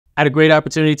had a great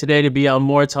opportunity today to be on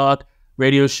MoreTalk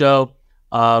radio show.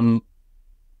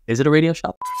 Is it a radio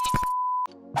show?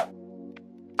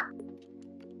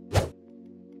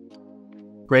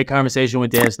 Great conversation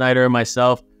with Dan Snyder and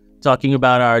myself, talking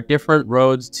about our different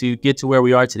roads to get to where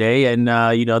we are today, and the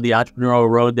entrepreneurial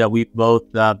road that we've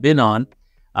both been on.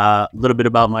 A little bit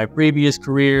about my previous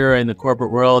career in the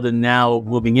corporate world, and now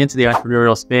moving into the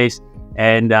entrepreneurial space.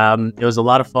 And it was a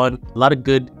lot of fun, a lot of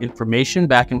good information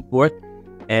back and forth.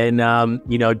 And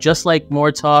just like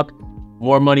MoreTalk,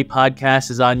 More Money Podcast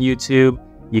is on YouTube.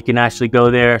 You can actually go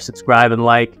there, subscribe and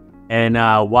like, and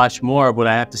watch more of what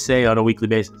I have to say on a weekly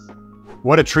basis.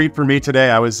 What a treat for me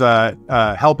today. I was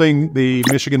helping the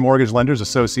Michigan Mortgage Lenders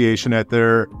Association at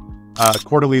their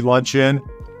quarterly luncheon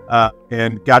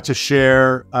and got to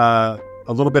share a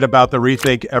little bit about the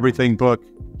Rethink Everything book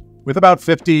with about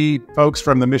 50 folks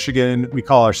from the Michigan, we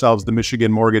call ourselves the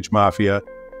Michigan Mortgage Mafia.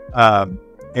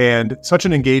 And such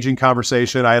an engaging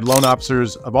conversation. I had loan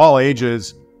officers of all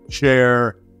ages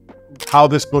share how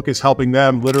this book is helping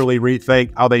them literally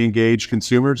rethink how they engage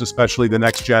consumers, especially the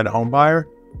next gen home buyer.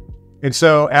 And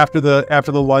so after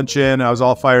the luncheon, I was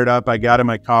all fired up. I got in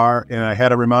my car and I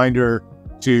had a reminder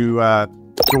to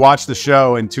watch the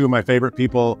show. And two of my favorite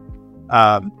people,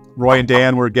 Roy and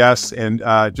Dan, were guests, and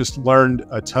just learned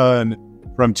a ton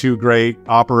from two great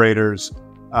operators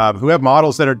who have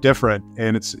models that are different.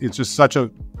 And it's just such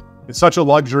a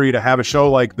luxury to have a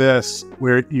show like this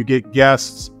where you get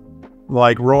guests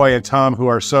like Roy and Tom who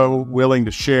are so willing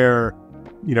to share,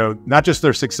 not just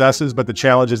their successes, but the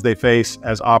challenges they face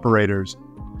as operators.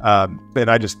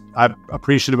 And I'm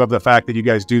appreciative of the fact that you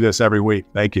guys do this every week.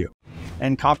 Thank you.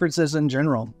 And conferences in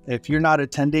general. If you're not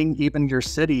attending even your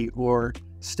city or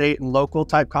state and local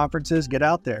type conferences, get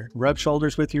out there, rub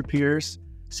shoulders with your peers,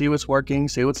 see what's working,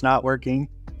 see what's not working.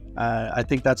 I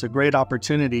think that's a great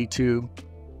opportunity to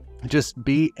just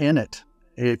be in it.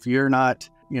 If you're not,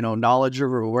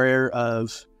 knowledgeable or aware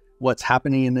of what's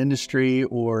happening in the industry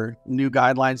or new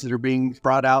guidelines that are being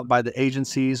brought out by the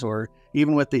agencies, or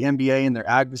even with the MBA and their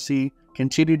advocacy,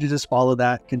 continue to just follow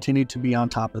that, continue to be on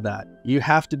top of that. You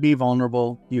have to be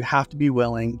vulnerable. You have to be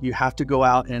willing. You have to go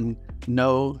out and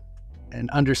know and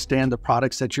understand the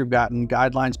products that you've gotten,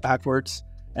 guidelines backwards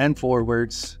and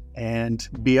forwards, and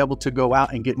be able to go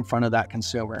out and get in front of that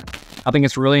consumer. I think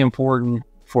it's really important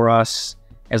for us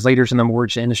as leaders in the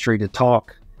mortgage industry to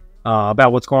talk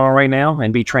about what's going on right now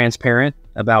and be transparent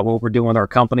about what we're doing with our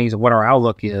companies and what our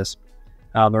outlook is.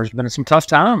 There's been some tough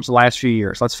times the last few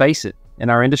years, let's face it, in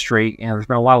our industry. And there's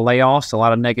been a lot of layoffs, a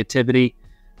lot of negativity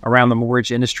around the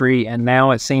mortgage industry. And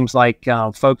now it seems like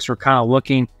folks are kind of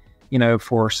looking,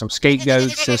 for some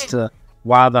scapegoats as to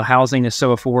why the housing is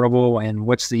so affordable and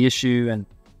what's the issue and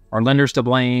are lenders to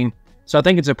blame. So I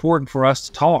think it's important for us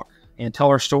to talk and tell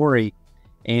our story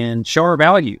and show our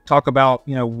value. Talk about,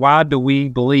 why do we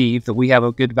believe that we have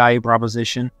a good value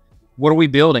proposition? What are we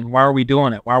building? Why are we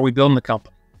doing it? Why are we building the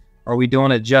company? Are we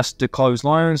doing it just to close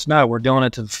loans? No, we're doing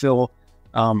it to fulfill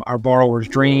our borrowers'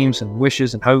 dreams and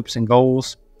wishes and hopes and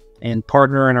goals, and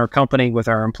partner in our company with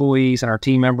our employees and our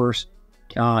team members,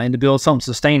 and to build something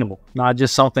sustainable, not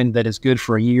just something that is good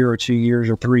for a year or 2 years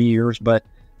or 3 years, but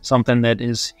something that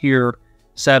is here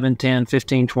 7, 10,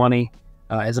 15, 20,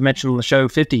 as I mentioned on the show,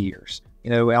 50 years.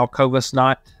 Alcova's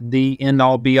not the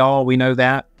end-all be-all. We know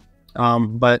that.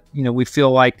 But, we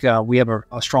feel like we have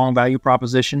a strong value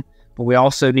proposition, but we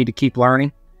also need to keep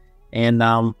learning.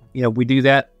 And, we do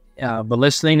that by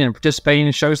listening and participating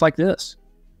in shows like this.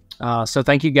 So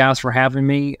thank you guys for having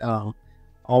me.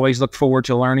 Always look forward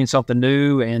to learning something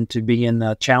new and to being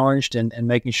challenged and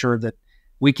making sure that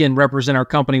we can represent our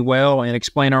company well and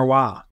explain our why.